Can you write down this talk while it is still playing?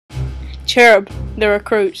Cherub The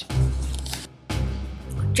Recruit.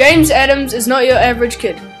 James Adams is not your average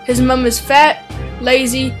kid. His mum is fat,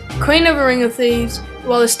 lazy, queen of a ring of thieves,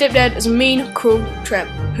 while his stepdad is a mean, cruel tramp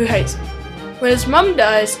who hates him. When his mum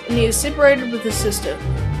dies and he is separated with his sister,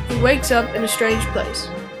 he wakes up in a strange place.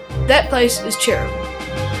 That place is Cherub.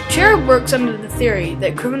 Cherub works under the theory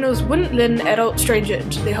that criminals wouldn't let an adult stranger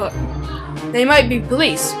into their home. They might be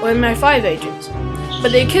police or MI5 agents,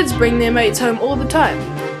 but their kids bring their mates home all the time.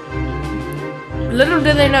 Little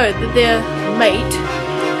do they know that their mate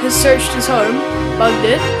has searched his home, bugged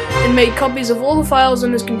it, and made copies of all the files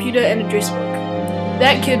on his computer and address book.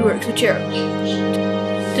 That kid works for Cherub.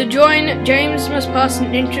 To join, James must pass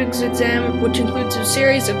an entrance exam which includes a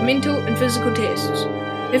series of mental and physical tests.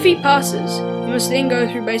 If he passes, he must then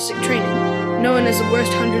go through basic training, known as the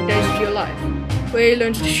worst 100 days of your life, where he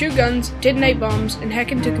learns to shoot guns, detonate bombs, and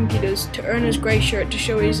hack into computers to earn his grey shirt to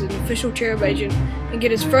show he's an official Cherub agent and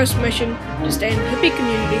get his first mission to stay in the hippie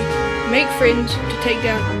community, make friends to take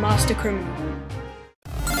down a master criminal.